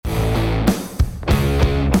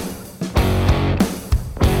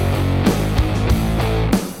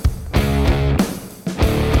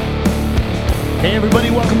Hey everybody,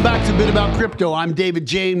 welcome back to Bit About Crypto. I'm David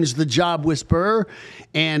James, the Job Whisperer.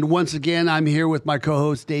 And once again, I'm here with my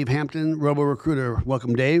co-host, Dave Hampton, Robo Recruiter.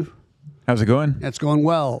 Welcome, Dave. How's it going? It's going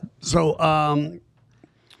well. So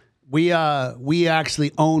we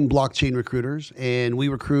actually own Blockchain Recruiters, and we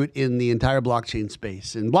recruit in the entire blockchain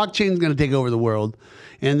space. And blockchain is going to take over the world,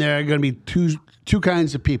 and there are going to be two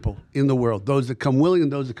kinds of people in the world: those that come willing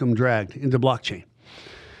and those that come dragged into blockchain.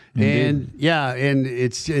 And and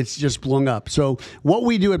it's just blown up. So what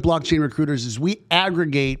we do at Blockchain Recruiters is we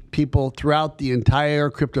aggregate people throughout the entire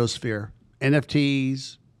crypto sphere,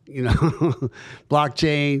 NFTs,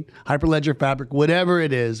 blockchain, Hyperledger Fabric, whatever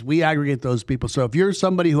it is, we aggregate those people. So if you're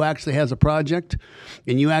somebody who actually has a project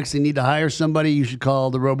and you actually need to hire somebody, you should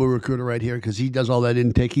call the Robo Recruiter right here because he does all that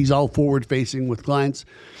intake. He's all forward facing with clients,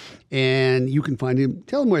 and you can find him.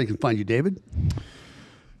 Tell him where he can find you, David.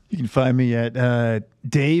 You can find me at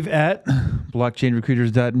Dave at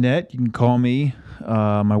blockchainrecruiters.net. You can call me,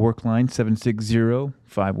 my work line,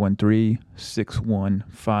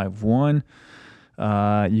 760-513-6151.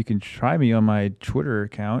 You can try me on my Twitter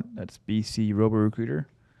account. That's BC Robo Recruiter.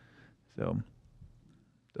 So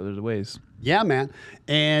those are the ways. Yeah, man.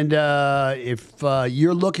 And if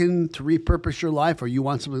you're looking to repurpose your life or you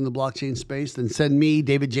want something in the blockchain space, then send me,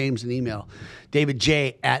 David James, an email,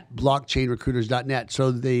 davidj at blockchainrecruiters.net.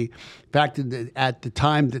 So the fact that at the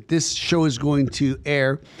time that this show is going to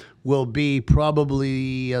air will be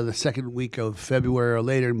probably the second week of February or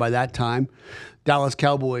later. And by that time, Dallas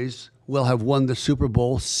Cowboys will have won the Super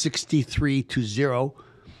Bowl 63-0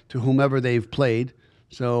 to whomever they've played.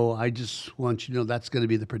 So I just want you to know that's going to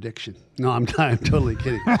be the prediction. No, I'm totally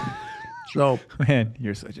kidding. So, man,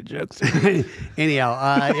 you're such a joke.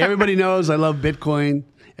 Anyhow, everybody knows I love Bitcoin.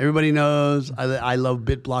 Everybody knows I love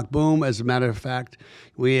BitBlock Boom. As a matter of fact,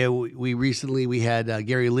 we recently had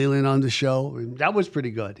Gary Leland on the show. That was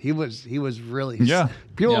pretty good. He was really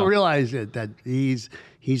People don't realize it that he's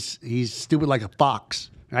stupid like a fox,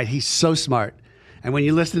 right? He's so smart, and when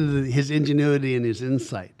you listen to his ingenuity and his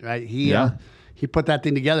insight, right? He put that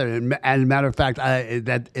thing together. And as a matter of fact,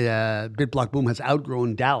 BitBlock Boom has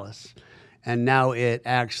outgrown Dallas, and now it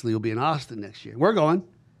actually will be in Austin next year. We're going.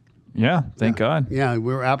 Yeah, thank God. Yeah,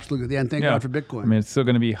 we're absolutely. And thank God for Bitcoin. I mean, it's still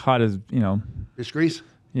going to be hot as, It's Greece.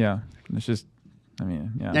 Yeah, it's just, yeah.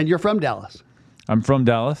 And you're from Dallas. I'm from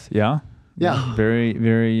Dallas, yeah. Yeah. Very,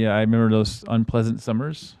 very, I remember those unpleasant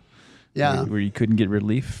summers. Yeah. Where you couldn't get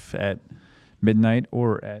relief at midnight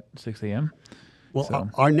or at 6 a.m. Well,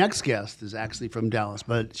 our next guest is actually from Dallas,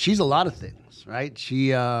 but she's a lot of things, right?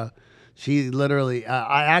 She literally,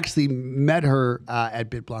 I actually met her at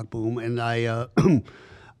BitBlock Boom, and I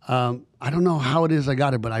don't know how it is I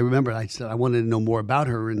got her, but I remember I said I wanted to know more about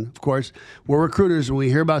her. And of course, we're recruiters. When we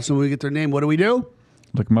hear about someone, we get their name. What do we do?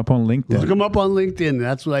 Look them up on LinkedIn. Look them up on LinkedIn.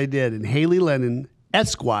 That's what I did. And Haley Lennon,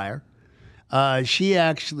 Esquire,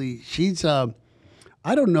 she's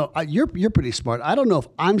I don't know. You're pretty smart. I don't know if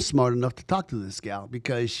I'm smart enough to talk to this gal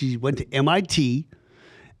because she went to MIT,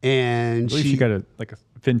 and she got a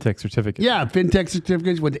fintech certificate. Yeah, fintech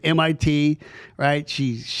certificate. She went to MIT, right?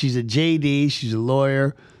 She's a JD. She's a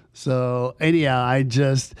lawyer. So anyhow, I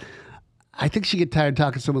think she get tired of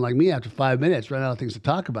talking to someone like me after 5 minutes. Run out of things to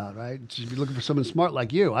talk about, right? She'd be looking for someone smart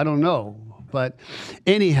like you. I don't know. But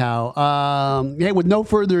anyhow, with no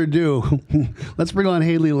further ado, let's bring on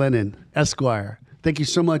Haley Lennon, Esquire. Thank you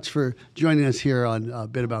so much for joining us here on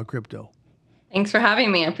Bit About Crypto. Thanks for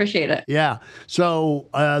having me. I appreciate it. Yeah. So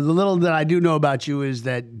the little that I do know about you is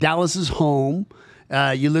that Dallas is home.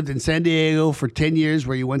 You lived in San Diego for 10 years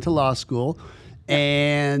where you went to law school.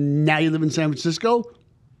 And now you live in San Francisco?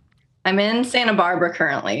 I'm in Santa Barbara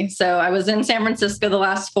currently. So I was in San Francisco the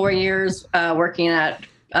last 4 years working at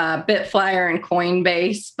Bitflyer and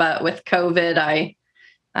Coinbase. But with COVID,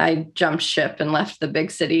 I jumped ship and left the big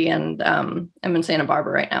city, and I'm in Santa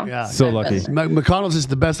Barbara right now. Yeah, so lucky. McConnell's is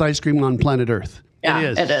the best ice cream on planet Earth. Yeah,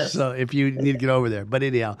 it is. So if you need to get over there, but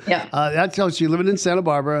anyhow, that tells you you're living in Santa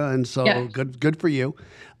Barbara, and so good for you.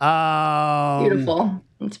 Beautiful.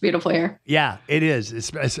 It's beautiful here. Yeah, it is,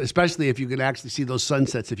 especially if you can actually see those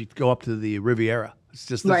sunsets if you go up to the Riviera. It's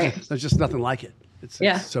just there's just nothing like it. It's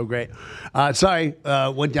so great.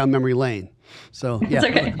 Went down memory lane. So yeah, it's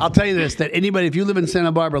okay. I'll tell you this: that anybody, if you live in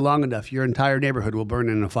Santa Barbara long enough, your entire neighborhood will burn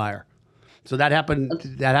in a fire. So that happened.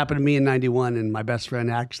 That happened to me in '91, and my best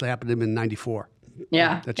friend actually happened to him in '94.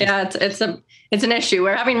 Yeah, it's an issue.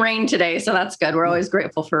 We're having rain today, so that's good. We're always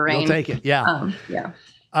grateful for rain. We'll take it. Yeah.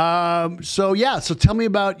 So tell me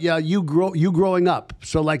about you growing up.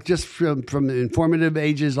 So like just from informative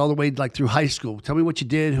ages all the way like through high school. Tell me what you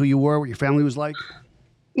did, who you were, what your family was like.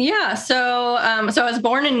 Yeah. So I was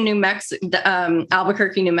born in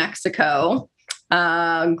Albuquerque, New Mexico.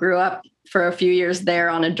 Grew up for a few years there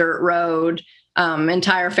on a dirt road.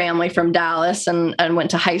 Entire family from Dallas, and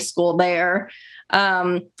went to high school there.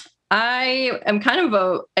 I am kind of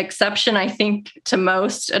a exception, I think, to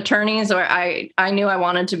most attorneys, or I knew I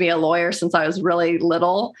wanted to be a lawyer since I was really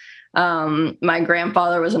little. My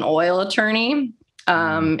grandfather was an oil attorney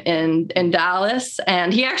in Dallas,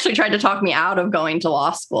 and he actually tried to talk me out of going to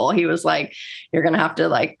law school. He was like, you're going to have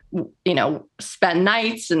to spend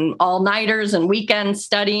nights and all-nighters and weekends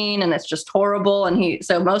studying, and it's just horrible. And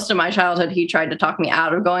so most of my childhood, he tried to talk me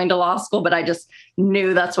out of going to law school, but I just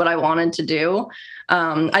knew that's what I wanted to do.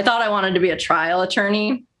 I thought I wanted to be a trial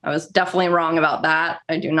attorney. I was definitely wrong about that.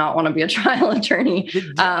 I do not want to be a trial attorney.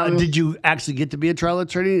 Did you actually get to be a trial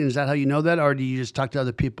attorney? Is that how you know that? Or do you just talk to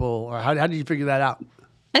other people? Or how did you figure that out?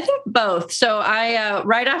 I think both. So I,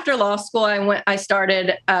 right after law school, I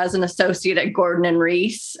started as an associate at Gordon and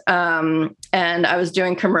Reese, and I was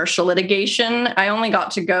doing commercial litigation. I only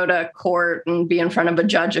got to go to court and be in front of a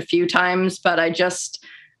judge a few times, but I just,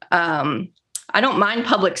 I don't mind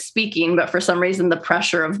public speaking, but for some reason, the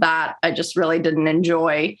pressure of that, I just really didn't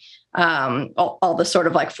enjoy all the sort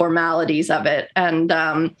of like formalities of it. And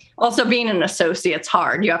also being an associate's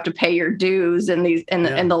hard. You have to pay your dues in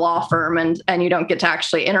the law firm, and you don't get to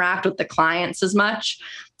actually interact with the clients as much.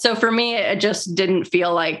 So for me, it just didn't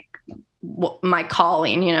feel like my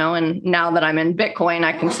calling, and now that I'm in Bitcoin,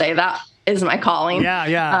 I can say that is my calling.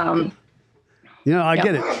 Yeah. I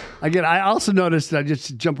get it. I also noticed, I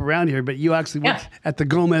just jump around here, but you actually worked at the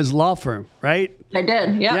Gomez Law Firm, right? I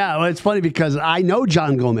did, yeah. Yeah, well, it's funny because I know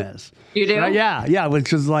John Gomez. You do? Yeah,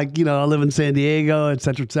 which is like, I live in San Diego, et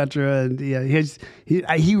cetera, et cetera. And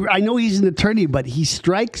I know he's an attorney, but he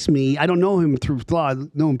strikes me, I don't know him through law, I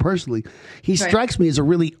know him personally. He strikes me as a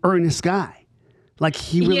really earnest guy. Like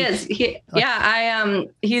he is.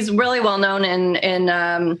 He's really well known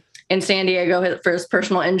in San Diego for his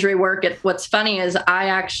personal injury work. What's funny is I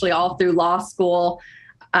actually, all through law school,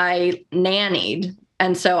 I nannied.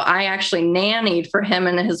 And so I actually nannied for him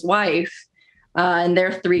and his wife and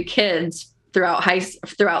their 3 kids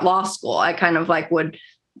throughout law school. I kind of like would,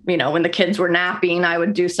 when the kids were napping, I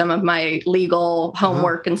would do some of my legal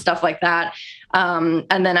homework and stuff like that. And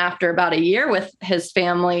then after about a year with his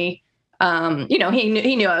family,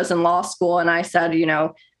 he knew I was in law school, and I said,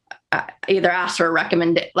 either ask for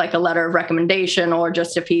a letter of recommendation, or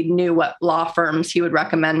just if he knew what law firms he would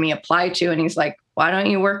recommend me apply to. And he's like, why don't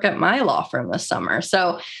you work at my law firm this summer?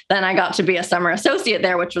 So then I got to be a summer associate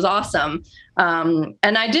there, which was awesome. And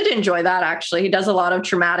I did enjoy that, actually. He does a lot of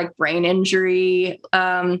traumatic brain injury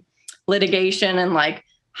litigation and like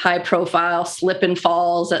high profile slip and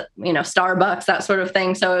falls at, Starbucks, that sort of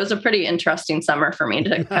thing. So it was a pretty interesting summer for me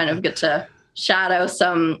to kind of get to shadow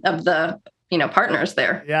some of the partners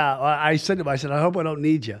there. Yeah. Well, I said to him, I hope I don't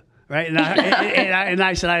need you. Right. And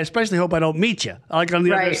I said, I especially hope I don't meet you, like on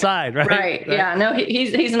the other side. Right. Yeah. No,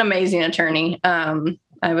 he's an amazing attorney.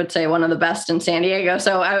 I would say one of the best in San Diego.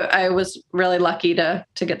 So I was really lucky to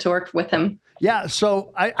get to work with him. Yeah.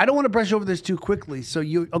 So I don't want to brush over this too quickly. So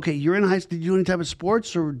you're in high school. Did you do any type of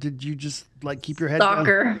sports, or did you just like keep your head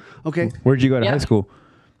Soccer. Down? Okay. Where'd you go to high school?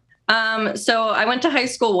 So I went to high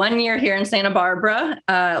school 1 year here in Santa Barbara,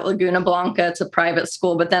 Laguna Blanca. It's a private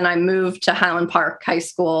school, but then I moved to Highland Park High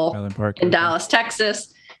School in Dallas,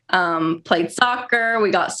 Texas. Played soccer.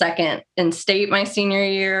 We got second in state my senior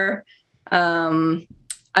year. I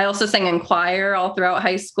also sang in choir all throughout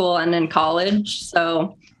high school and in college.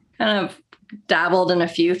 So kind of dabbled in a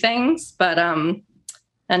few things, but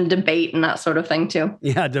and debate and that sort of thing too.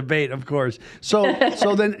 Yeah, debate, of course. So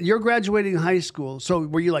then you're graduating high school. So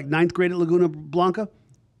were you like 9th grade at Laguna Blanca?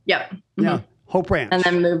 Yep. Mm-hmm. Yeah. Hope Ranch. And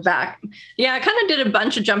then moved back. Yeah, I kind of did a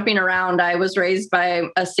bunch of jumping around. I was raised by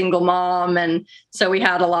a single mom, and so we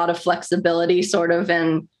had a lot of flexibility sort of,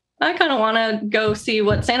 and I kind of want to go see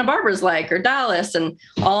what Santa Barbara's like, or Dallas, and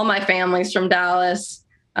all my family's from Dallas.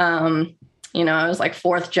 I was like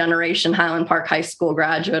 4th generation Highland Park High School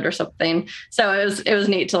graduate or something. So it was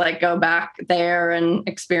neat to like go back there and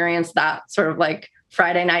experience that sort of like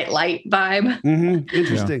Friday Night Light vibe. Mm-hmm.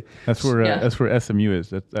 Interesting. Yeah. That's where SMU is.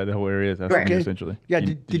 That whole area is SMU essentially. Yeah.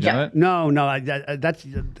 Did you know that? No.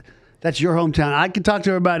 That's your hometown. I can talk to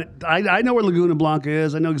her about it. I know where Laguna Blanca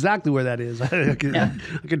is. I know exactly where that is. I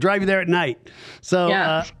could drive you there at night. So,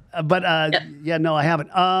 no, I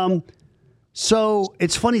haven't. So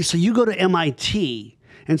it's funny. So you go to MIT.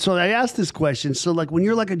 And so I asked this question. So like when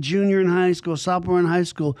you're like a junior in high school, sophomore in high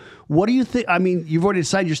school, what do you think? I mean, you've already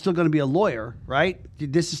decided you're still going to be a lawyer, right?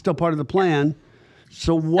 This is still part of the plan.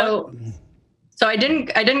 So what? So I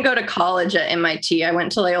didn't go to college at MIT. I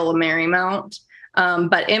went to Loyola Marymount.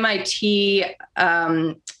 But MIT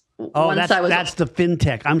Oh, that's the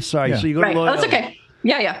fintech. I'm sorry. Yeah. So you go right. to Loyola. Oh, that's okay.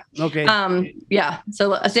 Yeah. Okay. Yeah.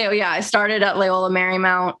 So yeah, I started at Loyola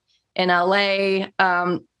Marymount in LA.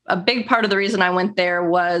 A big part of the reason I went there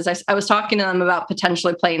was I was talking to them about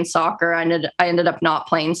potentially playing soccer. I ended up not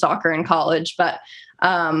playing soccer in college, but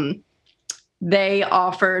they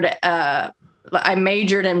offered, I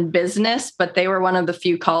majored in business, but they were one of the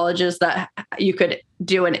few colleges that you could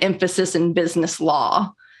do an emphasis in business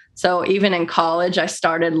law. So even in college, I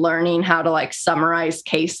started learning how to like summarize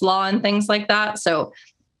case law and things like that. So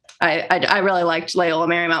I really liked Loyola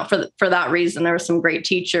Marymount for that reason. There were some great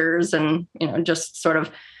teachers, and just sort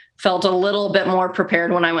of felt a little bit more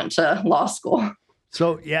prepared when I went to law school.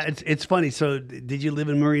 So yeah, it's funny. So did you live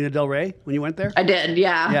in Marina Del Rey when you went there? I did,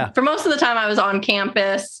 yeah. For most of the time, I was on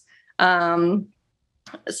campus. So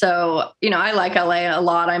I like LA a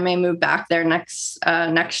lot. I may move back there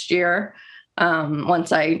next year.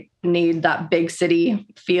 Once I need that big city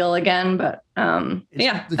feel again. But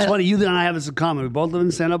it's funny. You and I have this in common. We both live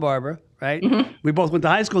in Santa Barbara, right? Mm-hmm. We both went to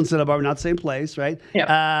high school in Santa Barbara, not the same place, right? Yep.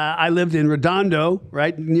 I lived in Redondo,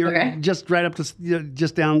 right? Just right up to,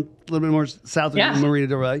 just down a little bit more south of Marina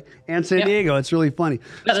Del Rey, and San Diego. It's really funny.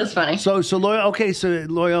 That is funny. So Loyola, okay, so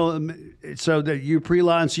Loyola, so that you're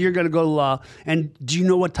pre-law, and so you're going to go to law. And do you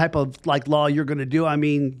know what type of like law you're going to do? I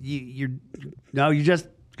mean, you just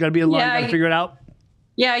got to be in law. You got to figure it out.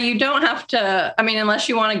 Yeah, you don't have to. I mean, unless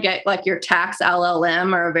you want to get like your tax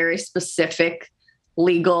LLM or a very specific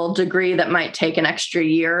legal degree that might take an extra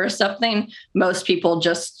year or something. Most people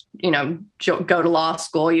just, go to law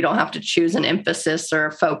school. You don't have to choose an emphasis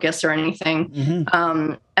or focus or anything.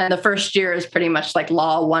 Mm-hmm. And the first year is pretty much like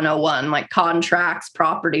law 101, like contracts,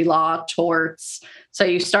 property law, torts. So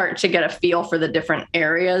you start to get a feel for the different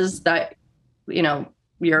areas that,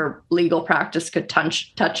 your legal practice could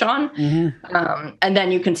touch on. Mm-hmm. And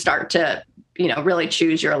then you can start to, really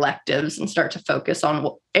choose your electives and start to focus on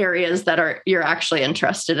areas that you're actually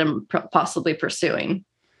interested in possibly pursuing.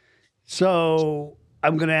 So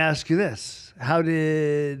I'm going to ask you this. How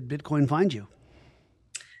did Bitcoin find you?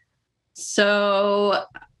 So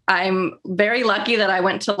I'm very lucky that I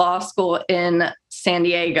went to law school in San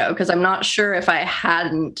Diego, because I'm not sure if I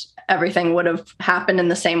hadn't, everything would have happened in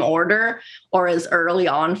the same order or as early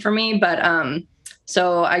on for me. But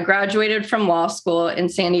so I graduated from law school in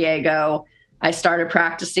San Diego. I started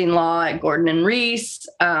practicing law at Gordon and Reese.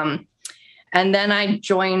 And then I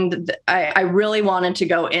joined, I really wanted to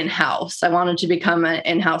go in-house. I wanted to become an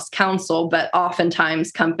in-house counsel, but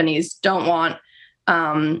oftentimes companies don't want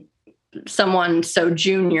someone so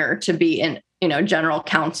junior to be in, general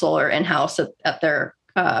counsel or in-house at their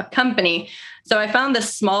company. So I found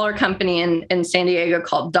this smaller company in San Diego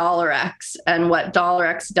called DollarX. And what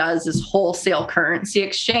DollarX does is wholesale currency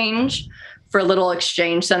exchange for little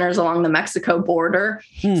exchange centers along the Mexico border.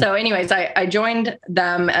 So anyways, I joined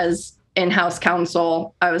them as in-house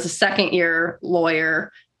counsel. I was a second year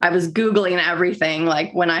lawyer. I was Googling everything.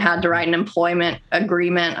 Like when I had to write an employment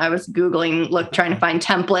agreement, I was Googling, trying to find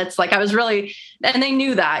templates. Like I was really, and they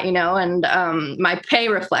knew that, and my pay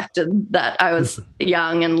reflected that I was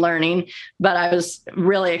young and learning, but I was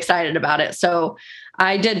really excited about it. So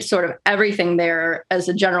I did sort of everything there as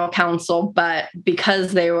a general counsel, but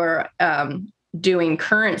because they were doing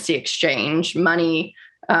currency exchange, money,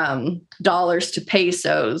 dollars to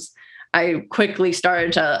pesos, I quickly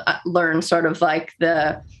started to learn sort of like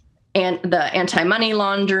the anti-money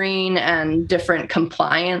laundering and different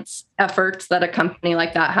compliance efforts that a company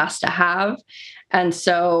like that has to have. And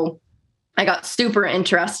so I got super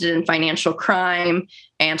interested in financial crime,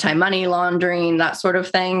 anti-money laundering, that sort of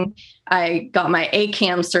thing. I got my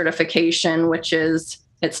ACAM certification,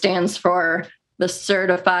 it stands for the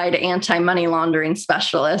Certified Anti-Money Laundering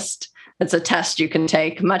Specialist. It's a test you can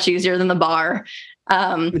take, much easier than the bar.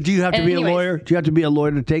 Do you have to be a lawyer? Do you have to be a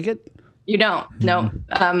lawyer to take it? You don't. No.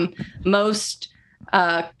 Most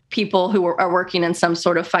people who are working in some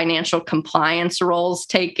sort of financial compliance roles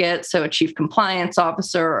take it. So a chief compliance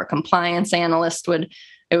officer or a compliance analyst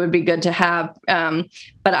it would be good to have.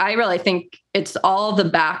 But I really think it's all the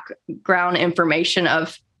background information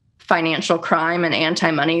of financial crime and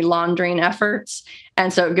anti-money laundering efforts.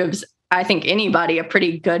 And so it gives, I think, anybody a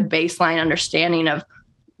pretty good baseline understanding of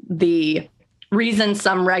the reason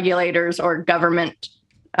some regulators or government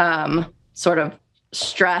sort of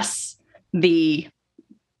stress the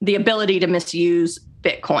ability to misuse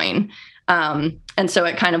Bitcoin. And so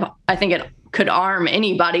it kind of, I think it could arm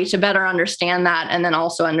anybody to better understand that, and then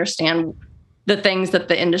also understand the things that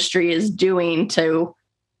the industry is doing to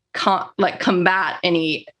combat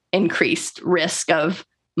any increased risk of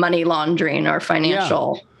money laundering or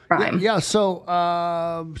financial prime. Yeah. So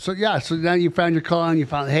now you found your calling. You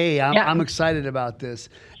found, hey, I'm excited about this.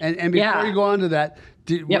 And before you go on to that,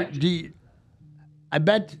 I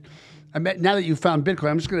bet now that you found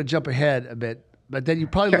Bitcoin, I'm just going to jump ahead a bit, but then you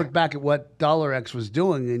probably look back at what DollarX was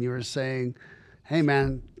doing, and you were saying, hey,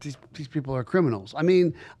 man, these people are criminals. I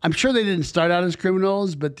mean, I'm sure they didn't start out as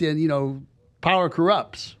criminals, but then, power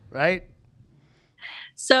corrupts, right?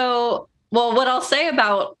 So, well, what I'll say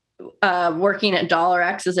about working at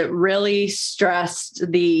DollarX is it really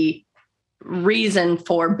stressed the reason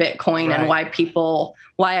for Bitcoin and why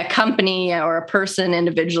a company or a person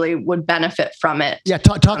individually would benefit from it. Yeah,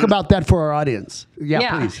 talk about that for our audience.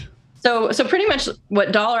 Yeah, please. So pretty much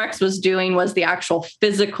what DollarX was doing was the actual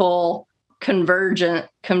physical conversion.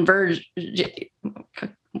 The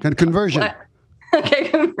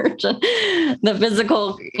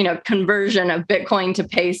physical, conversion of Bitcoin to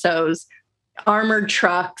pesos, armored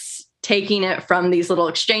trucks, taking it from these little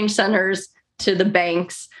exchange centers to the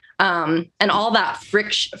banks, and all that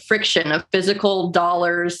friction of physical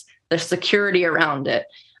dollars, the security around it.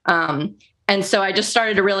 And so I just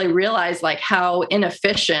started to really realize like how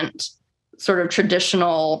inefficient sort of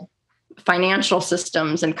traditional financial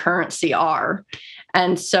systems and currency are.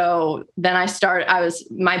 And so then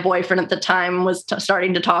my boyfriend at the time was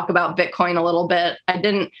starting to talk about Bitcoin a little bit. I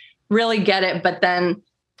didn't really get it, but then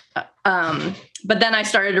I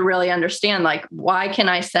started to really understand, like, why can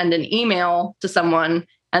I send an email to someone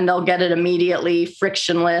and they'll get it immediately,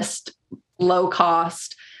 frictionless, low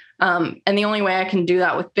cost. And the only way I can do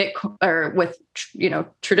that with Bitcoin or with,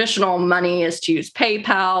 traditional money is to use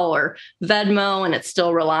PayPal or Venmo, and it's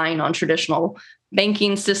still relying on traditional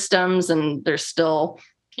banking systems. And there's still,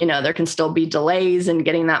 there can still be delays in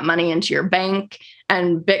getting that money into your bank.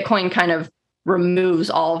 And Bitcoin kind of removes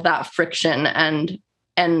all of that friction and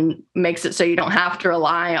makes it so you don't have to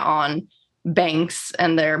rely on banks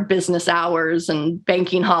and their business hours and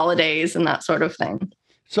banking holidays and that sort of thing.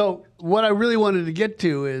 So what I really wanted to get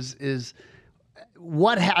to is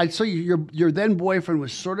what so your then boyfriend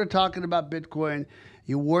was sort of talking about Bitcoin.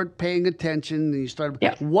 You weren't paying attention, and you started.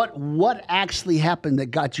 Yeah. What actually happened that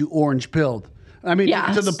got you orange pilled? I mean,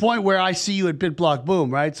 to the point where I see you at BitBlock Boom,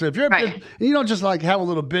 right? So if you're and you don't just like have a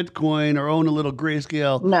little Bitcoin or own a little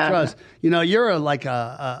Grayscale Trust. You're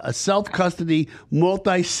a self-custody,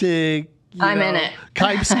 multi-sig. I'm in it.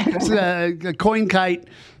 CoinKite,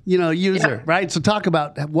 user, right? So talk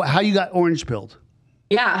about how you got orange pilled.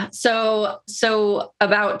 Yeah. So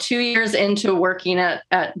about 2 years into working at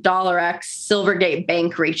DollarX, Silvergate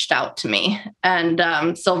Bank reached out to me. And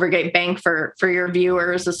Silvergate Bank, for your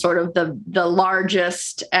viewers, is sort of the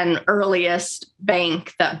largest and earliest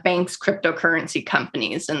bank that banks cryptocurrency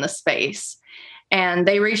companies in the space. And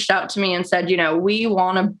they reached out to me and said, we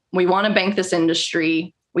want to bank this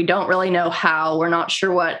industry. We don't really know how. We're not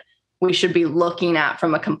sure what we should be looking at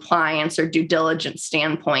from a compliance or due diligence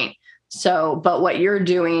standpoint. But what you're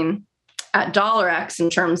doing at DollarX in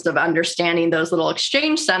terms of understanding those little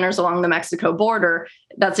exchange centers along the Mexico border,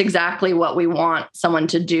 that's exactly what we want someone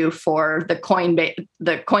to do for the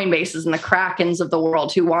Coinbases and the Krakens of the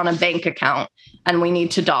world who want a bank account. And we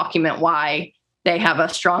need to document why they have a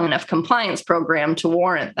strong enough compliance program to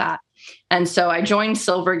warrant that. And so I joined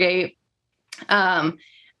Silvergate.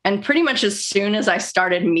 And pretty much as soon as I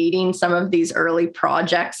started meeting some of these early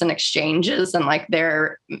projects and exchanges and like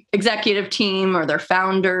their executive team or their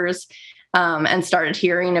founders, and started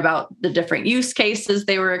hearing about the different use cases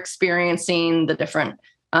they were experiencing, the different,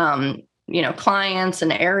 clients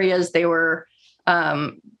and areas they were,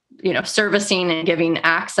 servicing and giving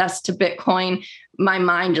access to Bitcoin, my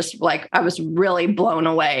mind just I was really blown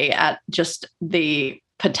away at just the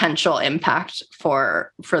potential impact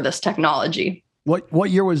for this technology. What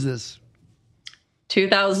year was this?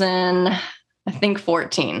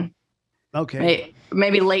 2014. Okay.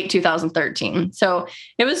 Maybe late 2013. So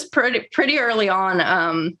it was pretty early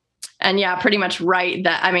on. And yeah, pretty much right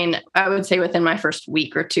that, I would say within my first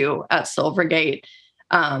week or two at Silvergate,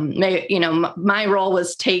 my role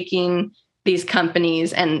was taking these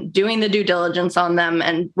companies and doing the due diligence on them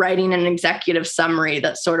and writing an executive summary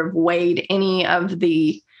that sort of weighed any of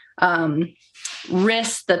the,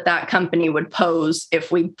 risks that company would pose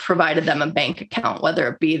if we provided them a bank account, whether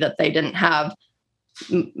it be that they didn't have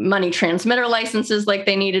money transmitter licenses like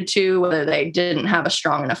they needed to, whether they didn't have a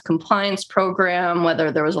strong enough compliance program,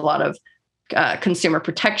 whether there was a lot of consumer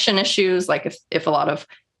protection issues, like if a lot of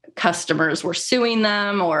customers were suing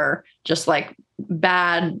them or just like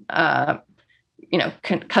bad,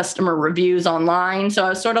 customer reviews online. So I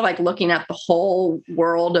was sort of like looking at the whole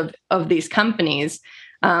world of these companies.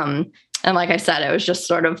 And like I said, it was just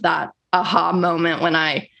sort of that aha moment when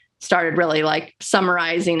I started really like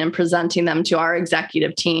summarizing and presenting them to our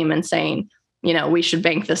executive team and saying, we should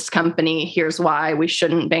bank this company. Here's why we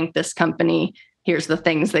shouldn't bank this company. Here's the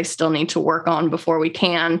things they still need to work on before we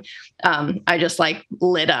can. I just like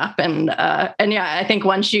lit up. And yeah, I think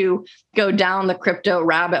once you go down the crypto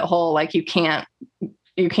rabbit hole, like you can't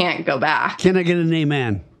go back. Can I get an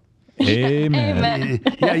amen? Amen. Amen.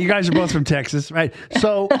 Yeah, you guys are both from Texas, right?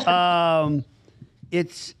 So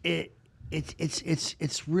it's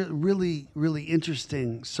really, really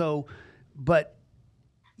interesting. So, but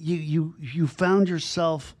you found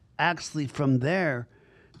yourself actually from there,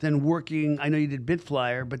 then working. I know you did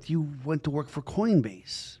Bitflyer, but you went to work for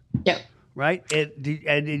Coinbase. Yeah. Right.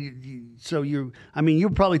 So you're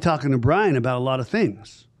probably talking to Brian about a lot of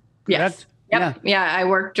things. Correct? Yes. Yep. Yeah. I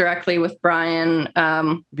worked directly with Brian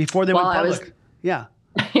before they went public. Yeah.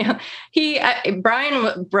 Yeah.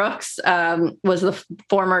 Brian Brooks was the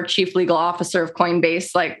former chief legal officer of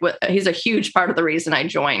Coinbase. Like, he's a huge part of the reason I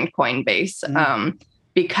joined Coinbase,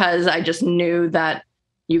 because I just knew that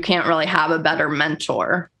you can't really have a better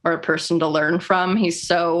mentor or a person to learn from. He's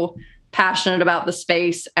so passionate about the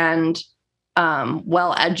space and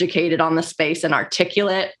well educated on the space and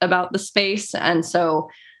articulate about the space. And so,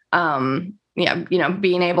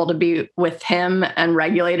 being able to be with him and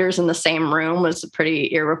regulators in the same room was a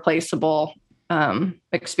pretty irreplaceable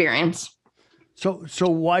experience. So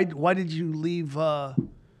why did you leave? You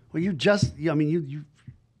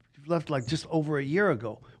left like just over a year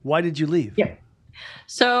ago. Why did you leave? Yeah.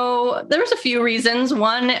 So there was a few reasons.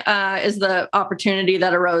 One is the opportunity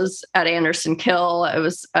that arose at Anderson Kill.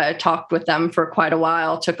 I talked with them for quite a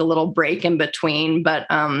while, took a little break in between, but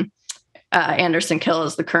Anderson Kill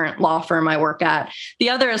is the current law firm I work at. The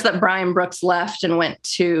other is that Brian Brooks left and went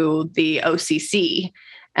to the OCC.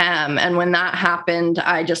 And when that happened,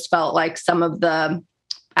 I just felt like some of the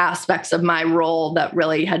aspects of my role that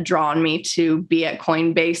really had drawn me to be at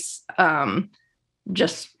Coinbase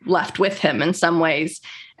just left with him in some ways.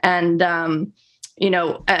 And,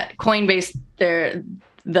 at Coinbase,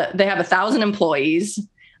 they have 1,000 employees,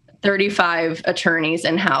 35 attorneys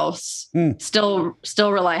in-house, still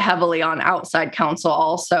rely heavily on outside counsel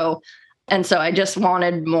also. And so I just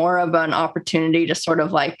wanted more of an opportunity to sort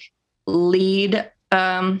of like lead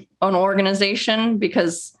an organization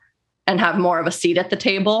and have more of a seat at the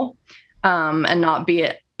table, and not be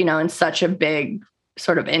in such a big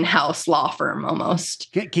sort of in-house law firm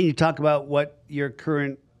almost. Can you talk about what your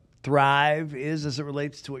current thrive is as it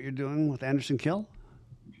relates to what you're doing with Anderson Kill?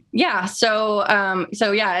 Yeah. So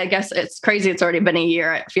yeah, I guess it's crazy. It's already been a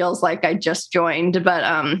year. It feels like I just joined, but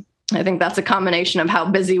I think that's a combination of how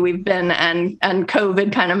busy we've been and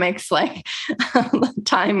COVID kind of makes like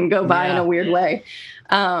time go by in a weird way.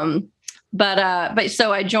 But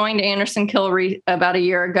so I joined Anderson Kill about a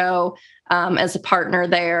year ago as a partner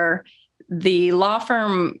there. The law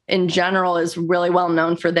firm in general is really well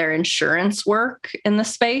known for their insurance work in the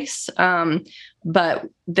space. But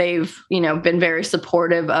they've, been very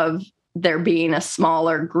supportive of there being a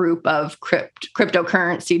smaller group of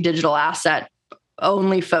cryptocurrency, digital asset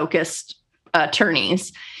only focused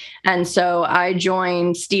attorneys. And so I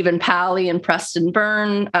joined Stephen Pally and Preston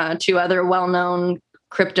Byrne, two other well-known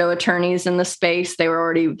crypto attorneys in the space. They were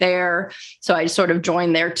already there. So I sort of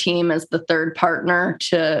joined their team as the third partner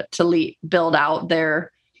to build out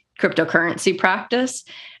their cryptocurrency practice.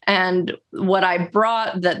 And what I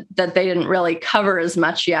brought that they didn't really cover as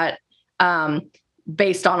much yet,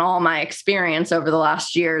 based on all my experience over the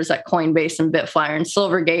last years at Coinbase and Bitflyer and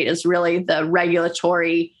Silvergate, is really the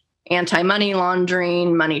regulatory anti-money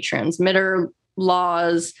laundering, money transmitter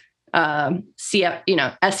laws, SEC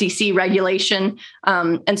regulation.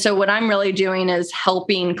 And so what I'm really doing is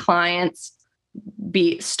helping clients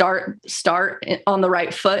start on the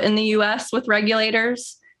right foot in the US with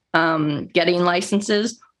regulators, getting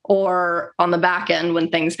licenses, or on the back end when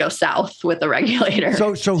things go south with the regulator.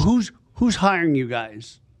 So who's hiring you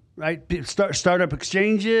guys? Right? Startup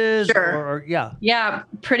exchanges? Sure. Yeah,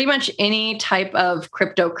 pretty much any type of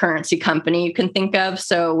cryptocurrency company you can think of.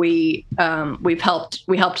 So we helped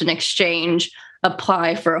an exchange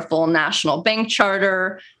apply for a full national bank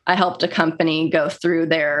charter. I helped a company go through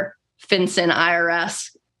their FinCEN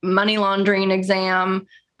IRS money laundering exam.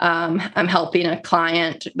 I'm helping a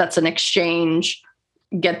client that's an exchange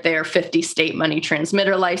get their 50 state money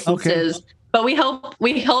transmitter licenses. Okay. But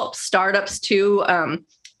we help startups too.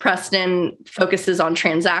 Preston focuses on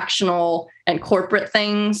transactional and corporate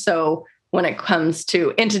things. So when it comes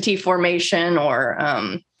to entity formation or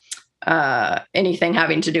anything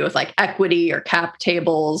having to do with like equity or cap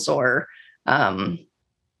tables or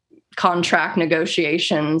contract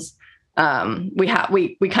negotiations,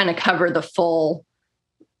 we kind of cover the full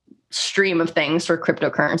stream of things for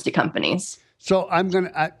cryptocurrency companies. So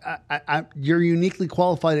you're uniquely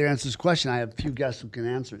qualified to answer this question. I have a few guests who can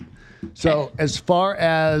answer it. So as far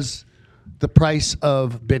as the price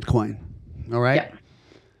of Bitcoin, all right? Yep.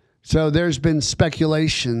 So there's been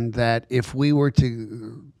speculation that if we were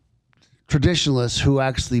to, traditionalists who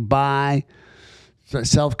actually buy,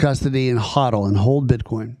 self-custody and hodl and hold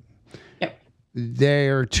Bitcoin, yep.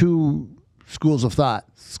 there are two schools of thought.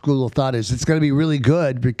 School of thought is it's going to be really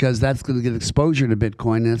good because that's going to get exposure to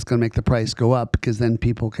Bitcoin and it's going to make the price go up because then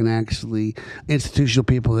people can actually, institutional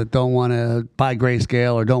people that don't want to buy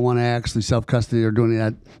Grayscale or don't want to actually self-custody or doing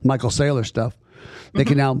that Michael Saylor stuff, they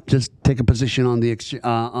can now just take a position on the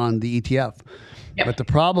ETF. Yep. But the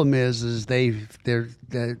problem is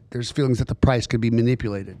there's feelings that the price could be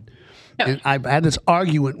manipulated. Yep. And I've had this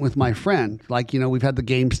argument with my friend. Like, we've had the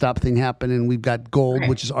GameStop thing happen and we've got gold,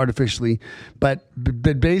 which is artificially. But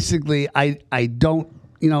basically, I don't,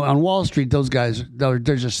 on Wall Street, those guys, they're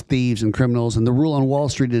just thieves and criminals. And the rule on Wall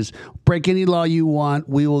Street is break any law you want.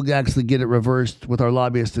 We will actually get it reversed with our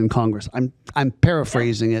lobbyists in Congress. I'm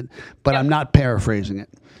paraphrasing it, but I'm not paraphrasing it.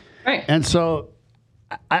 Right. And so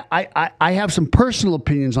I have some personal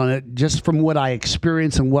opinions on it just from what I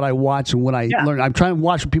experience and what I watch and what I learn. I'm trying to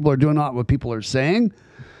watch what people are doing, not what people are saying.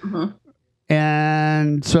 Mm-hmm.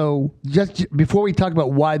 And so just before we talk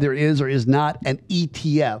about why there is or is not an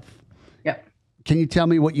ETF, can you tell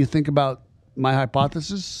me what you think about my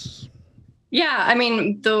hypothesis? Yeah, I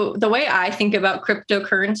mean, the way I think about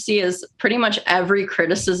cryptocurrency is pretty much every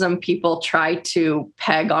criticism people try to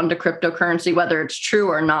peg onto cryptocurrency, whether it's true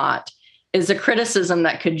or not, is a criticism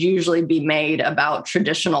that could usually be made about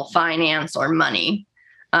traditional finance or money.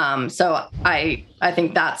 So I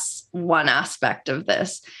think that's one aspect of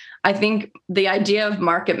this. I think the idea of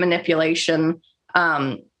market manipulation,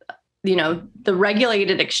 the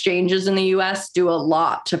regulated exchanges in the US do a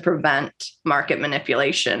lot to prevent market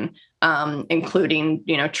manipulation, including,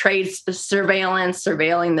 trade surveillance,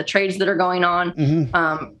 surveilling the trades that are going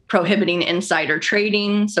on, prohibiting insider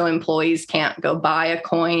trading. So employees can't go buy a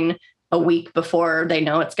coin a week before they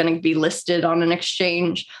know it's going to be listed on an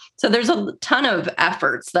exchange. So there's a ton of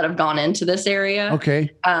efforts that have gone into this area. Okay.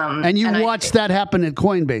 And you watched that happen at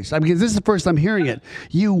Coinbase. Because this is the first I'm hearing it.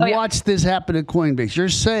 You watched this happen at Coinbase. You're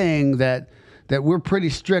saying that we're pretty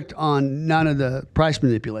strict on none of the price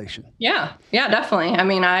manipulation. Yeah, definitely. I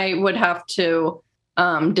mean, I would have to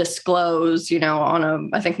disclose, on a,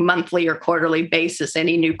 I think, monthly or quarterly basis,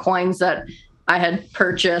 any new coins that I had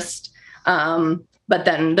purchased. But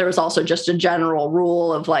then there was also just a general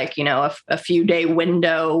rule of a few day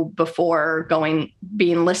window before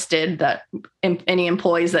being listed that any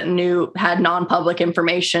employees that had non-public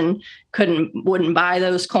information wouldn't buy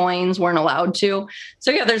those coins, weren't allowed to.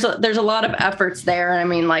 So yeah, there's a lot of efforts there. I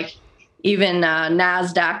mean, even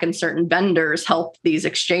NASDAQ and certain vendors help these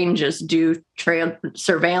exchanges do trade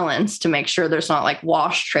surveillance to make sure there's not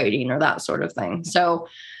wash trading or that sort of thing. So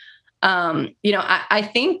I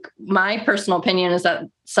think my personal opinion is that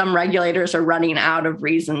some regulators are running out of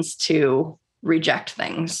reasons to reject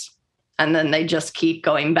things. And then they just keep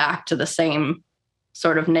going back to the same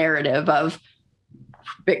sort of narrative of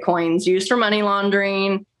Bitcoin's used for money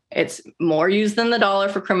laundering. It's more used than the dollar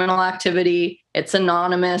for criminal activity. It's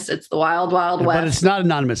anonymous. It's the wild, wild west. But it's not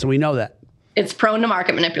anonymous, and we know that. It's prone to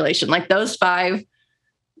market manipulation. Those 5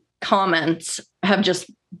 comments have just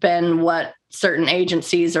been what certain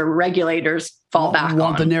agencies or regulators fall back on.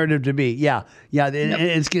 Want the narrative to be. Yeah.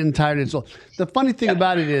 It's getting tired. And so the funny thing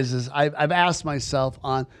about it is I've asked myself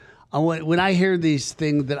on when I hear these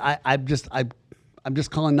things that I'm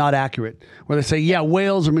just calling not accurate, where they say,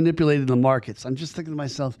 whales are manipulating the markets. I'm just thinking to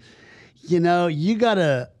myself, you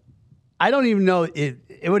gotta, I don't even know,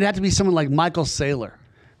 it would have to be someone like Michael Saylor,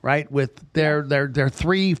 right? With their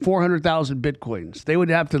 400,000 Bitcoins. They would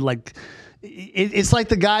have to it's like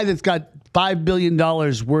the guy that's got $5 billion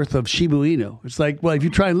worth of Shiba Inu. It's like, well, if you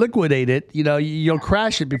try and liquidate it, you'll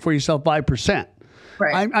crash it before you sell 5%.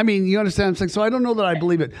 Right. I mean, you understand what I'm saying? So I don't know that I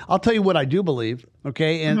believe it. I'll tell you what I do believe,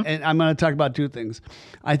 okay? And I'm going to talk about 2 things.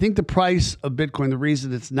 I think the price of Bitcoin, the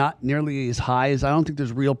reason it's not nearly as high is I don't think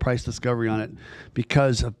there's real price discovery on it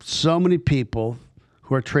because of so many people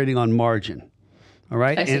who are trading on margin, all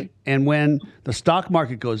right? And when the stock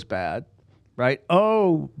market goes bad, right?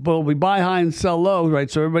 Oh, well, we buy high and sell low,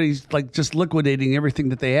 right? So everybody's just liquidating everything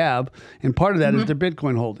that they have. And part of that is their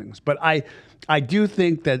Bitcoin holdings. But I do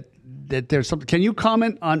think that there's something. Can you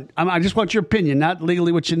comment on, I just want your opinion, not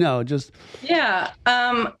legally what you know, just. Yeah.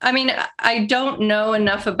 I mean, I don't know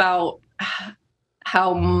enough about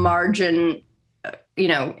how margin,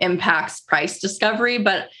 impacts price discovery.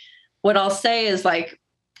 But what I'll say is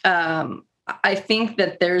I think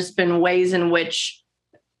that there's been ways in which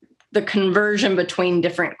the conversion between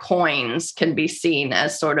different coins can be seen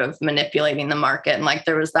as sort of manipulating the market. And like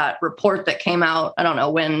there was that report that came out, I don't know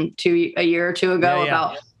when, a year or two ago,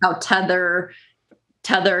 about how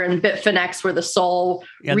Tether and Bitfinex were the sole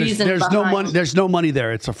reason. There's no money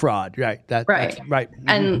there. It's a fraud, right? That's right.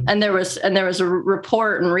 Mm-hmm. And there was a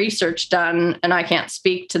report and research done, and I can't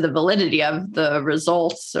speak to the validity of the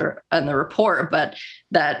results and the report, but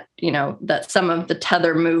that some of the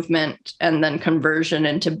Tether movement and then conversion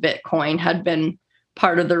into Bitcoin had been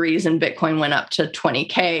part of the reason Bitcoin went up to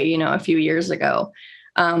 20K, a few years ago.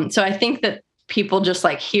 So I think that people just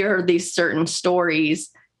like hear these certain stories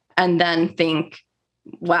and then think,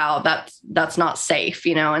 wow, that's not safe,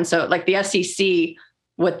 and so like the SEC,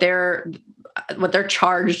 what they're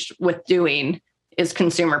charged with doing is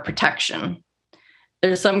consumer protection.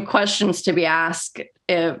 There's some questions to be asked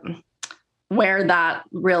where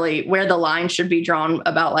the line should be drawn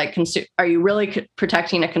about like, are you really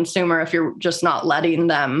protecting a consumer if you're just not letting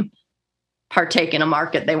them partake in a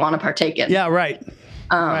market they want to partake in? Yeah, right.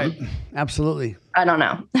 Right. Absolutely. I don't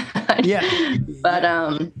know. Yeah.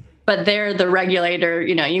 But they're the regulator,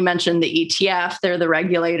 you mentioned the ETF, they're the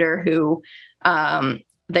regulator who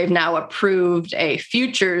they've now approved a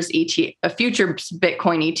futures Bitcoin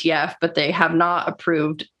ETF, but they have not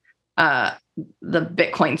approved the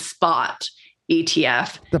Bitcoin spot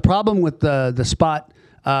ETF. The problem with the spot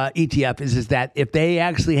ETF is that if they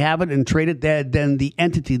actually have it and trade it, then the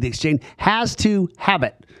entity, the exchange, has to have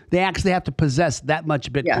it. They actually have to possess that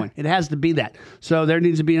much Bitcoin. Yeah. It has to be that. So there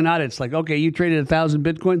needs to be an audit. It's like, okay, you traded 1,000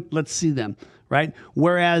 Bitcoin. Let's see them, right?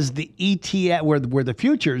 Whereas the ETF, where the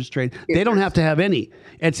futures trade, they don't have to have any.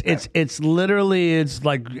 It's literally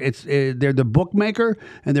they're the bookmaker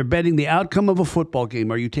and they're betting the outcome of a football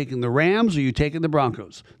game. Are you taking the Rams or are you taking the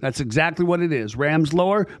Broncos? That's exactly what it is. Rams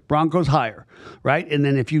lower, Broncos higher, right? And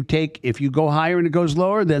then if you go higher and it goes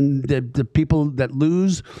lower, then the people that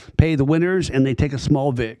lose pay the winners and they take a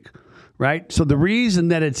small vig, right? So the reason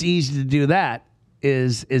that it's easy to do that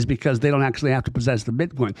is because they don't actually have to possess the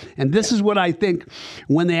Bitcoin. And this is what I think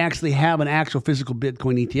when they actually have an actual physical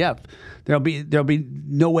Bitcoin ETF, there'll be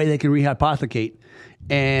no way they can rehypothecate.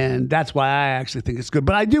 And that's why I actually think it's good.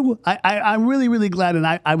 But I'm really, really glad. And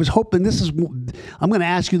I was hoping I'm going to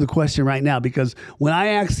ask you the question right now, because when I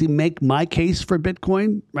actually make my case for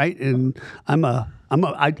Bitcoin, right? And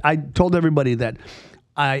I told everybody that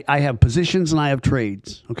I have positions and I have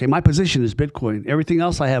trades. Okay. My position is Bitcoin. Everything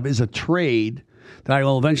else I have is a trade that I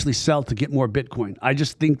will eventually sell to get more Bitcoin. I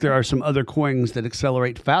just think there are some other coins that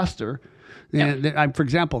accelerate faster. Yep. For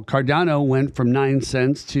example, Cardano went from 9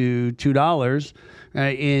 cents to $2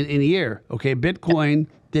 in a year. Okay, Bitcoin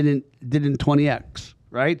didn't 20x,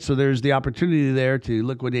 right? So there's the opportunity there to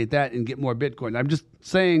liquidate that and get more Bitcoin. I'm just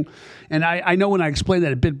saying, and I know when I explain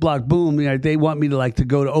that at BitBlock Boom, they want me to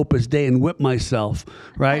go to Opus Dei and whip myself,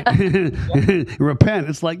 right? Repent.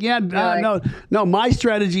 It's like, no. My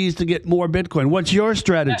strategy is to get more Bitcoin. What's your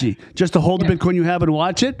strategy? Just to hold the Bitcoin you have and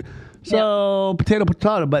watch it? So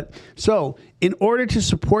potato. But so in order to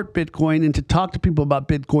support Bitcoin and to talk to people about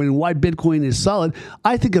Bitcoin and why Bitcoin is solid,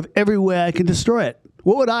 I think of every way I can destroy it.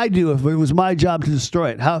 What would I do if it was my job to destroy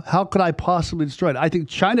it? How could I possibly destroy it? I think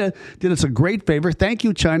China did us a great favor. Thank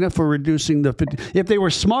you, China, for reducing the 50. If they were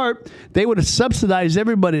smart, they would have subsidized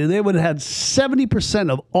everybody. They would have had 70%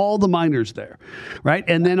 of all the miners there, right?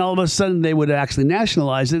 And then all of a sudden they would have actually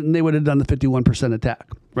nationalized it and they would have done the 51% attack,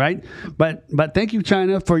 right? But thank you,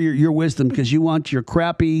 China, for your wisdom, because you want your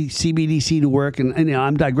crappy CBDC to work. And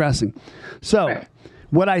I'm digressing. So. Right.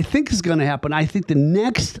 What I think is going to happen, I think the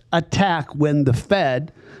next attack when the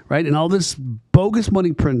Fed, right, and all this bogus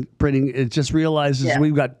money printing, it just realizes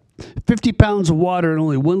we've got 50 pounds of water and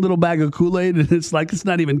only one little bag of Kool-Aid, and it's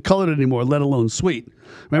not even colored anymore, let alone sweet.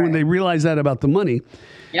 Right? When they realize that about the money,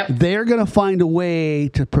 they're going to find a way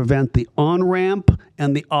to prevent the on-ramp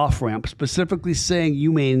and the off-ramp, specifically saying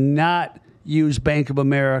you may not use Bank of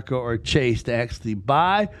America or Chase to actually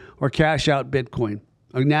buy or cash out Bitcoin.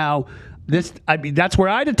 Now, that's where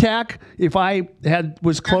I'd attack if I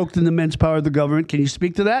was cloaked in the immense power of the government. Can you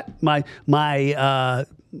speak to that? My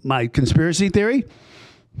conspiracy theory?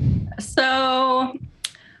 So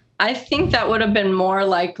I think that would have been more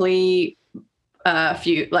likely a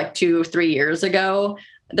few, 2 or 3 years ago.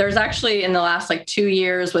 There's actually in the last 2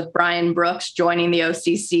 years with Brian Brooks joining the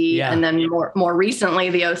OCC and then more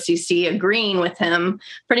recently the OCC agreeing with him.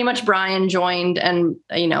 Pretty much Brian joined and,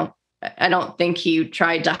 I don't think he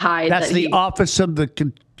tried to hide. That's the Office of the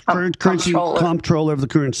Currency Comptroller of the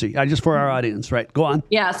Currency. Just for our audience, right? Go on.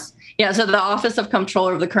 Yes. Yeah. So the Office of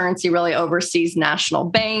Comptroller of the Currency really oversees national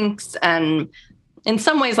banks and in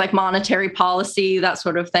some ways like monetary policy, that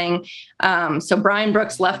sort of thing. So Brian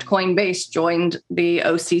Brooks left Coinbase, joined the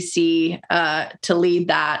OCC to lead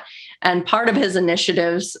that. And part of his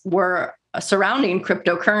initiatives were surrounding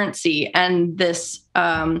cryptocurrency and this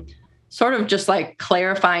sort of just like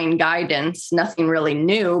clarifying guidance, nothing really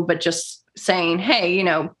new, but just saying, hey, you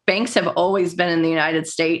know, banks have always been in the United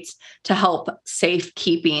States to help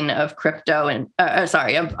safekeeping of crypto and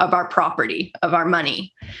of our property, of our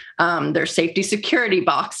money. There's safety security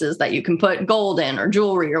boxes that you can put gold in or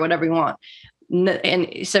jewelry or whatever you want.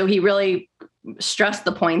 And so he really stressed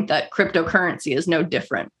the point that cryptocurrency is no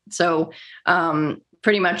different. So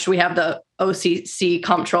pretty much we have the OCC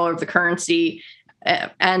comptroller of the currency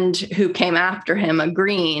and who came after him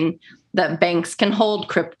agreeing that banks can hold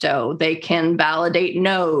crypto, they can validate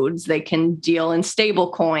nodes, they can deal in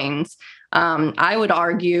stable coins. I would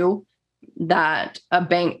argue that a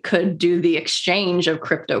bank could do the exchange of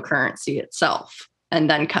cryptocurrency itself and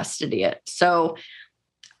then custody it. So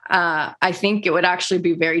I think it would actually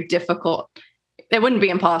be very difficult. It wouldn't be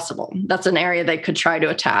impossible. That's an area they could try to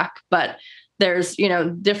attack, but there's, you know,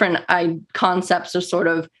 different concepts of sort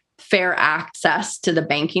of fair access to the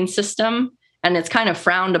banking system. And it's kind of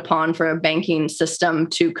frowned upon for a banking system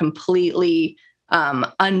to completely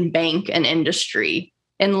unbank an industry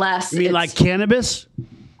unless you mean like cannabis?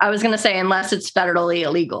 I was going to say unless it's federally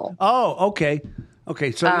illegal. Oh, okay.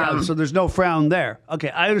 Okay, so so there's no frown there. Okay,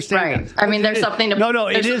 I understand. Right. That. I mean, there's something to... No,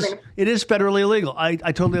 it is federally illegal. I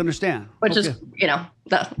totally understand. Which is, you know,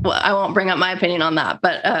 I won't bring up my opinion on that.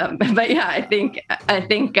 But yeah, I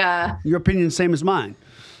think your opinion is the same as mine.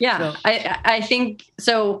 Yeah, so. I think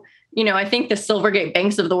so. You know, I think the Silvergate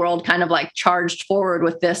banks of the world kind of like charged forward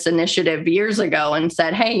with this initiative years ago and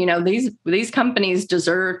said, hey, you know, these companies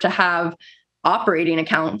deserve to have operating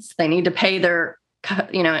accounts. They need to pay their,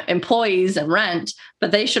 you know, employees and rent,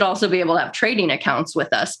 but they should also be able to have trading accounts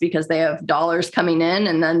with us because they have dollars coming in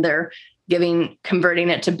and then they're converting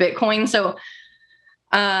it to Bitcoin. So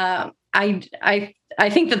I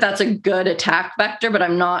think that that's a good attack vector, but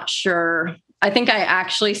I'm not sure. I think I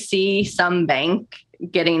actually see some bank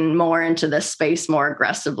getting more into this space more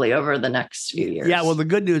aggressively over the next few years. Yeah, well, the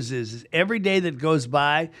good news is every day that goes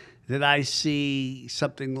by that I see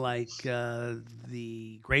something like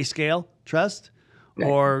the Grayscale Trust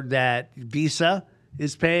or that Visa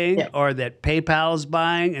is paying or that PayPal is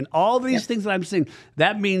buying and all these things that I'm seeing,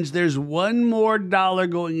 that means there's one more dollar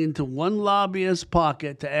going into one lobbyist's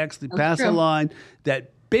pocket to actually pass a line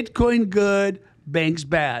that Bitcoin good, banks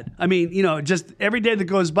bad. I mean, you know, just every day that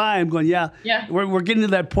goes by, I'm going, we're getting to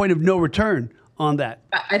that point of no return on that.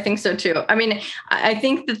 I think so too. I mean, I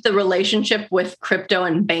think that the relationship with crypto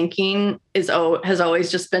and banking has always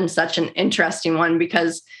just been such an interesting one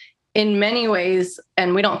because in many ways,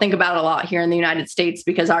 and we don't think about it a lot here in the United States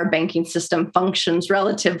because our banking system functions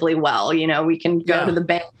relatively well. You know, we can go to the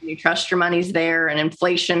bank and you trust your money's there and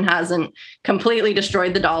inflation hasn't completely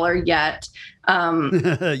destroyed the dollar yet. But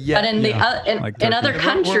in other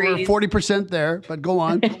countries, we're 40% there, but go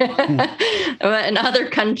on. But in other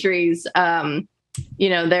countries, you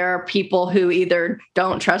know, there are people who either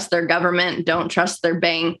don't trust their government, don't trust their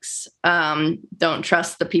banks, don't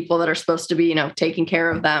trust the people that are supposed to be, you know, taking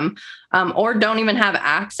care of them, or don't even have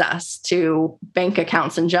access to bank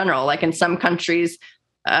accounts in general. Like in some countries,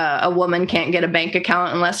 a woman can't get a bank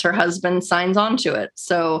account unless her husband signs on to it.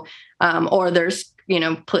 So, or there's, you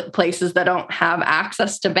know, places that don't have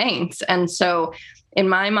access to banks. And so in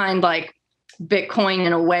my mind, like Bitcoin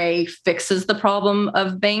in a way fixes the problem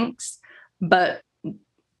of banks, but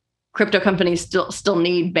crypto companies still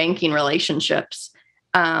need banking relationships.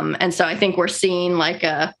 And so I think we're seeing like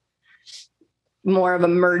a more of a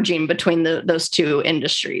merging between those two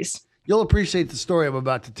industries. You'll appreciate the story I'm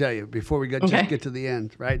about to tell you before we get to the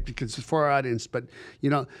end, right? Because it's for our audience. But you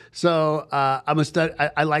know, so I'm a stud.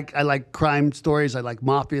 I like crime stories. I like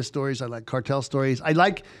mafia stories. I like cartel stories. I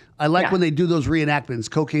like when they do those reenactments,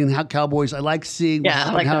 cocaine cowboys. I like seeing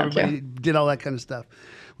how everybody did all that kind of stuff.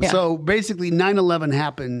 Yeah. So basically, 9/11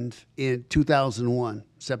 happened in 2001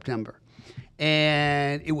 September,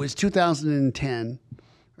 and it was 2010,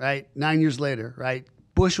 right? 9 years later, right?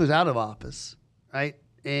 Bush was out of office, right?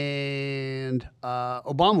 And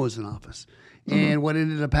Obama was in office. Mm-hmm. And what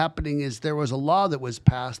ended up happening is there was a law that was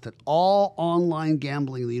passed that all online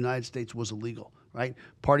gambling in the United States was illegal, right?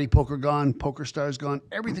 Party poker gone, poker stars gone,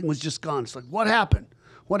 everything was just gone. It's like, what happened?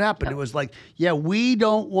 What happened? It was like, we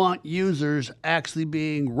don't want users actually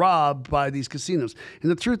being robbed by these casinos.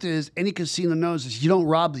 And the truth is, any casino knows this, you don't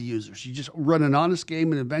rob the users. You just run an honest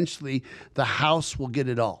game and eventually the house will get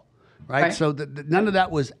it all. Right? So none of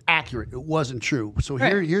that was accurate. It wasn't true. So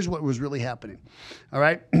here's what was really happening. All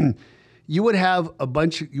right. you would have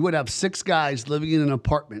you would have 6 guys living in an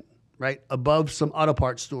apartment, right, above some auto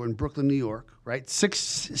parts store in Brooklyn, New York, right?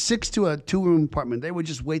 Six to a 2-room apartment. They would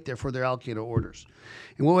just wait there for their Al-Qaeda orders.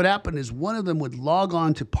 And what would happen is one of them would log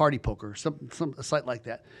on to Party Poker, a site like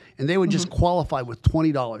that, and they would just qualify with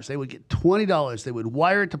 $20. They would get $20. They would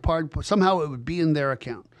wire it to Party Poker. Somehow it would be in their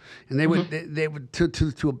account. And they would they would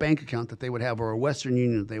to a bank account that they would have, or a Western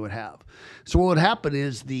Union that they would have. So what would happen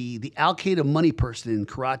is the Al-Qaeda money person in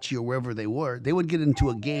Karachi or wherever they were, they would get into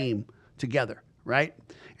a game together, right?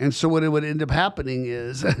 And so what it would end up happening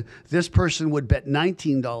is this person would bet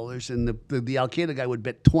 $19 and the Al-Qaeda guy would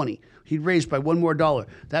bet 20. He'd raise by $1 more.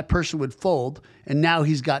 That person would fold, and now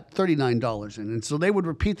he's got $39 in. And so they would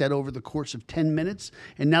repeat that over the course of 10 minutes,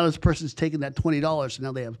 and now this person's taking that $20, and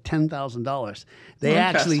now they have $10,000. They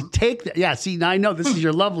actually take that. Yeah, see, now I know this is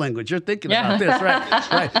your love language. You're thinking about this,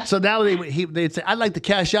 right? Right. So now they'd say, I'd like to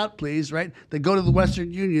cash out, please, right? They go to the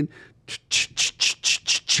Western Union.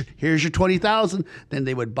 Here's your 20,000. Then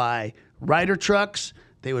they would buy Ryder trucks.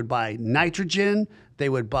 They would buy nitrogen. They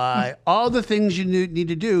would buy all the things you need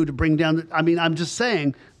to do to bring down. I'm just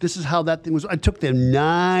saying, this is how that thing was. It took them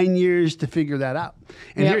 9 years to figure that out.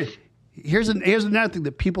 And here's another thing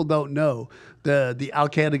that people don't know. The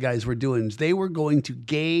Al-Qaeda guys were doing is they were going to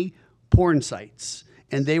gay porn sites,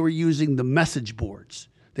 and they were using the message boards.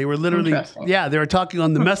 They were literally, they were talking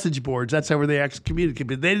on the message boards. That's how they actually communicated.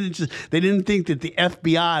 But they didn't think that the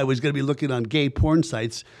FBI was going to be looking on gay porn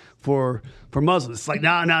sites for Muslims. It's like,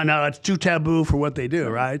 no, it's too taboo for what they do,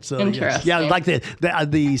 right? So interesting. Like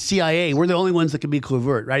the CIA, we're the only ones that can be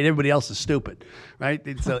covert, right? Everybody else is stupid, right?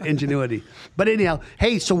 It's ingenuity. But anyhow,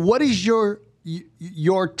 hey, so what is your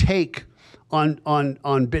take on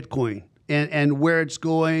Bitcoin and where it's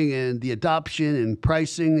going and the adoption and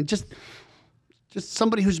pricing and just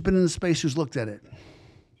somebody who's been in the space who's looked at it?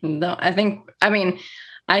 No, I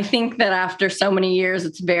think that after so many years,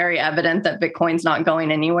 it's very evident that Bitcoin's not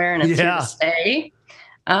going anywhere and it's here to stay,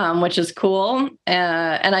 which is cool.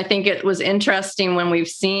 And I think it was interesting when we've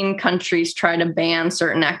seen countries try to ban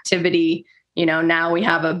certain activity. Now we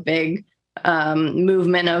have a big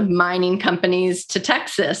movement of mining companies to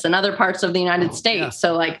Texas and other parts of the United States. Yeah.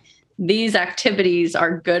 So like these activities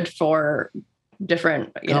are good for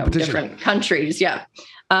different countries. Yeah.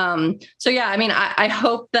 I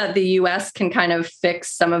hope that the US can kind of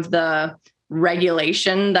fix some of the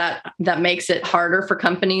regulation that makes it harder for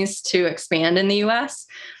companies to expand in the US.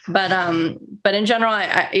 But in general,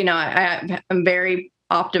 I'm very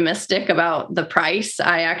optimistic about the price.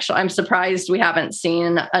 I'm surprised we haven't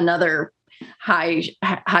seen another high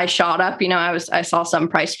shot up. I saw some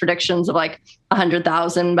price predictions of like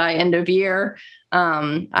 100,000 by end of year.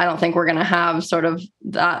 I don't think we're going to have sort of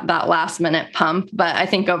that last minute pump, but I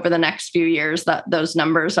think over the next few years that those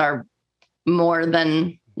numbers are more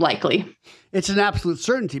than likely. It's an absolute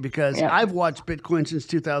certainty because I've watched Bitcoin since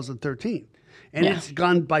 2013 and it's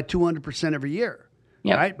gone by 200% every year.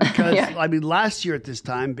 Yep. Right? Because last year at this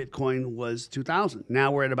time, Bitcoin was 2,000.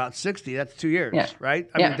 Now we're at about 60. That's 2 years, right?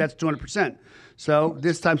 That's 200%. So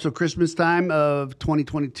Christmas time of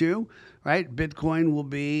 2022, right? Bitcoin will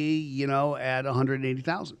be, at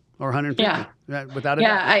 180,000 or 150. Without a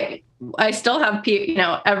doubt. I still have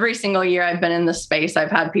people, every single year I've been in this space, I've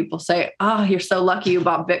had people say, "Oh, you're so lucky you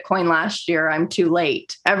bought Bitcoin last year. I'm too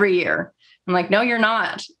late." Every year. I'm like, no, you're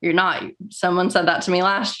not. You're not. Someone said that to me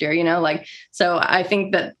last year, so I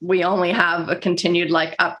think that we only have a continued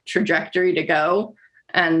up trajectory to go.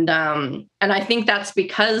 And I think that's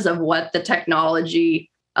because of what the technology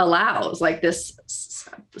allows, like this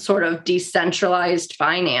sort of decentralized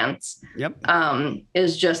finance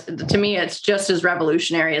is just, to me, it's just as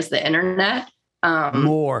revolutionary as the internet.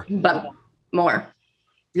 More.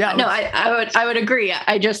 Yeah. No, I would agree.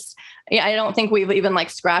 I don't think we've even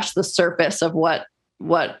scratched the surface of what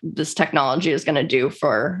this technology is going to do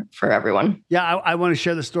for everyone. Yeah. I want to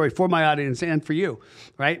share the story for my audience and for you,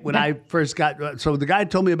 right? When I first so the guy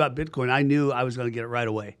told me about Bitcoin, I knew I was going to get it right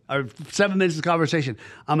away. 7 minutes of conversation,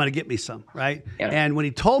 I'm going to get me some, right? Yeah. And when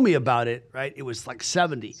he told me about it, right, it was like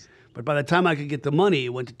 70. But by the time I could get the money, it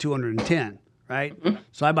went to 210, right? Mm-hmm.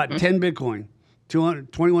 So I bought 10 Bitcoin.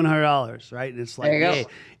 $2,100, right? And it's like, hey.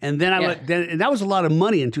 And then and that was a lot of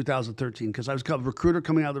money in 2013 because I was a recruiter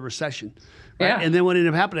coming out of the recession. Right? Yeah. And then what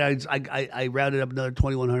ended up happening, I rounded up another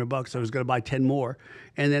 $2,100. I was going to buy 10 more.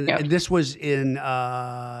 And then and this was in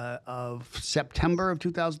of September of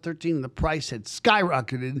 2013, and the price had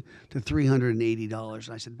skyrocketed to $380.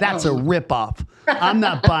 And I said, that's a ripoff. I'm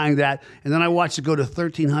not buying that. And then I watched it go to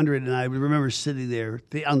 $1,300, and I remember sitting there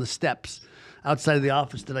on the steps outside of the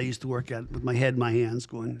office that I used to work at with my head in my hands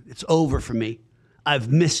going, it's over for me.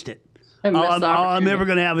 I've missed it. all I'm ever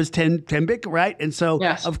going to have is 10 Bitcoin, right? And so,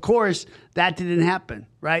 Yes. of course, that didn't happen,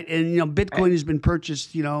 right? And, Bitcoin has been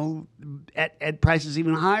purchased, at prices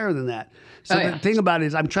even higher than that. So the thing about it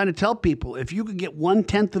is I'm trying to tell people, if you could get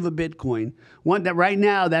 1/10 of a Bitcoin, that right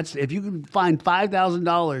now, if you can find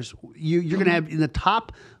 $5,000, you're going to have in the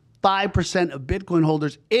top 5% of Bitcoin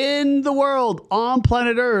holders in the world on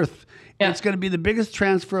planet Earth. Yeah. It's going to be the biggest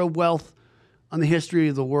transfer of wealth on the history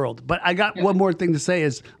of the world. But I got one more thing to say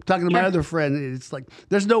is, I'm talking to my other friend, it's like,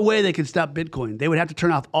 there's no way they could stop Bitcoin. They would have to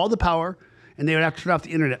turn off all the power, and they would have to turn off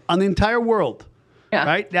the internet on the entire world. Yeah.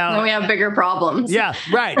 Right? Now, then we have bigger problems. Yeah,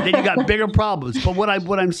 right. Then you got bigger problems. But what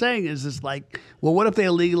I'm saying is like, well, what if they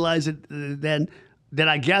legalize it? Then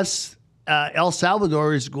I guess El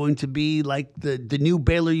Salvador is going to be like the new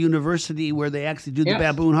Baylor University where they actually do the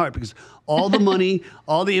baboon heart, because all the money,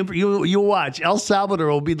 all the you'll watch. El Salvador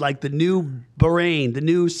will be like the new Bahrain, the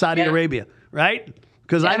new Saudi Arabia, right?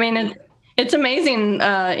 Because it's amazing,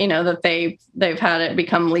 that they've had it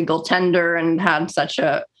become legal tender and had such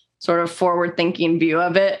a sort of forward-thinking view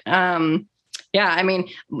of it.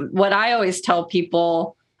 What I always tell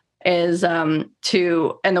people is and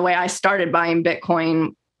the way I started buying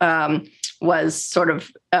Bitcoin was sort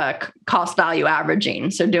of cost value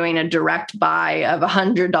averaging. So doing a direct buy of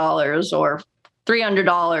 $100 or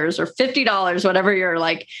 $300 or $50, whatever your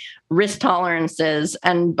like risk tolerance is.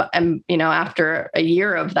 And after a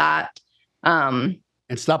year of that. And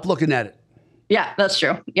stop looking at it. Yeah, that's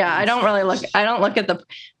true. Yeah, I don't look at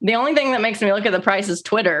the only thing that makes me look at the price is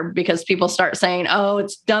Twitter, because people start saying, oh,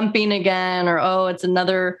 it's dumping again, or, oh, it's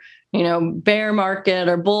another, bear market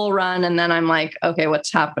or bull run. And then I'm like, okay,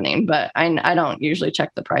 what's happening? But I don't usually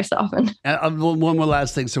check the price often. One more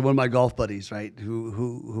last thing. So one of my golf buddies, right,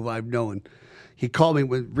 who I've known, he called me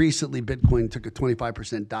when recently Bitcoin took a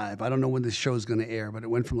 25% dive. I don't know when this show is going to air, but it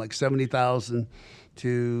went from like 70,000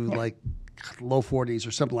 to like low 40s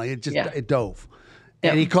or something like it. It dove.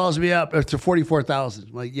 And he calls me up to 44,000.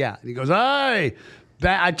 I'm like, yeah. And he goes, hey,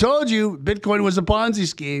 I told you Bitcoin was a Ponzi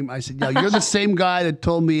scheme. I said, you're the same guy that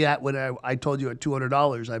told me that when I told you at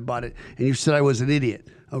 $200 I bought it, and you said I was an idiot.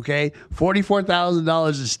 Okay? $44,000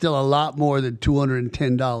 is still a lot more than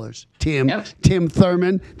 $210. Tim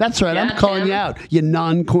Thurman. That's right. I'm calling you out, you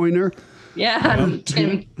non-coiner. Yeah,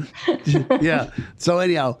 Tim. Yeah. So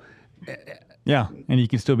anyhow. Yeah, and you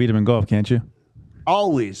can still beat him in golf, can't you?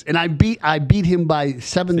 Always. And I beat him by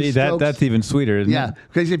 7 strokes. That's even sweeter, isn't it? Yeah,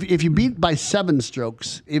 because if you beat by 7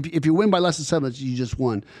 strokes, if you win by less than 7, you just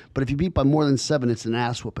won. But if you beat by more than 7, it's an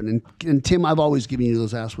ass whooping. And Tim, I've always given you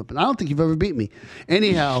those ass whooping. I don't think you've ever beat me.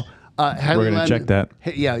 Anyhow, we're going to check that.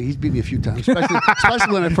 Yeah, he's beat me a few times,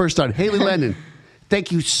 especially when I first started. Haley Lennon,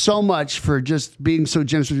 thank you so much for just being so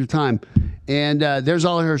generous with your time. And there's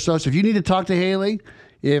all her stuff. So if you need to talk to Haley,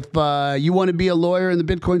 if you want to be a lawyer in the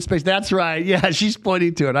Bitcoin space, that's right. Yeah, she's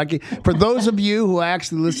pointing to it. For those of you who are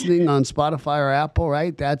actually listening on Spotify or Apple,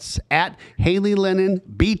 right, that's at Haley Lennon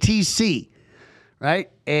BTC,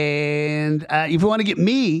 right? And if you want to get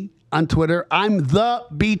me on Twitter, I'm the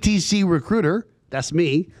BTC Recruiter. That's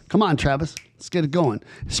me. Come on, Travis. Let's get it going.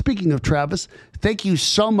 Speaking of Travis, thank you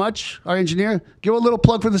so much, our engineer. Give a little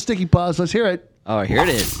plug for the Sticky Paws. Let's hear it. Oh, here it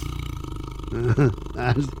is.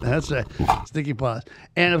 That's right. Sticky Paws.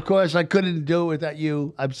 And of course, I couldn't do it without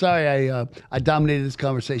you. I'm sorry I dominated this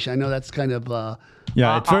conversation. I know that's kind of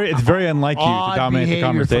it's very unlike you to dominate the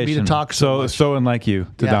conversation. For me to talk so unlike you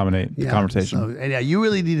to dominate the conversation. So, anyhow, you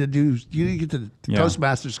really need to get to the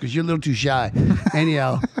Toastmasters because you're a little too shy.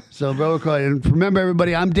 Anyhow, so bro, and remember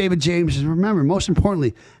everybody, I'm David James, and remember, most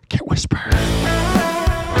importantly, can't whisper.